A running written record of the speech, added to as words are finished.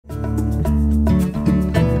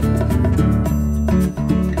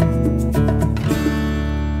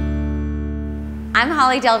I'm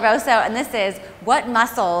Holly Del Rosso, and this is What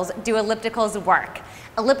Muscles Do Ellipticals Work?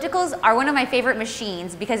 Ellipticals are one of my favorite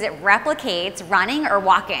machines because it replicates running or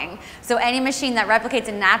walking. So any machine that replicates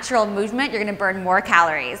a natural movement, you're gonna burn more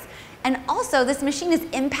calories. And also, this machine is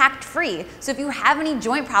impact-free. So if you have any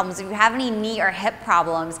joint problems, if you have any knee or hip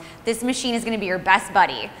problems, this machine is gonna be your best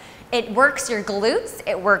buddy. It works your glutes,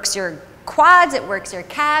 it works your quads, it works your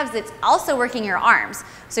calves, it's also working your arms.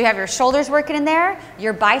 So you have your shoulders working in there,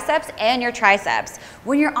 your biceps and your triceps.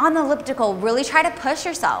 When you're on the elliptical, really try to push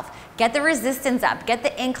yourself. Get the resistance up, get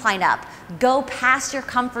the incline up, go past your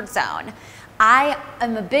comfort zone. I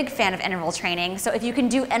am a big fan of interval training, so if you can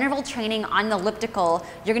do interval training on the elliptical,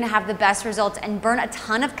 you're gonna have the best results and burn a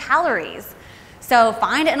ton of calories. So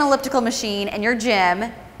find an elliptical machine in your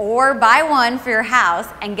gym or buy one for your house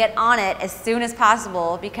and get on it as soon as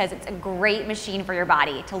possible because it's a great machine for your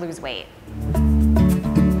body to lose weight.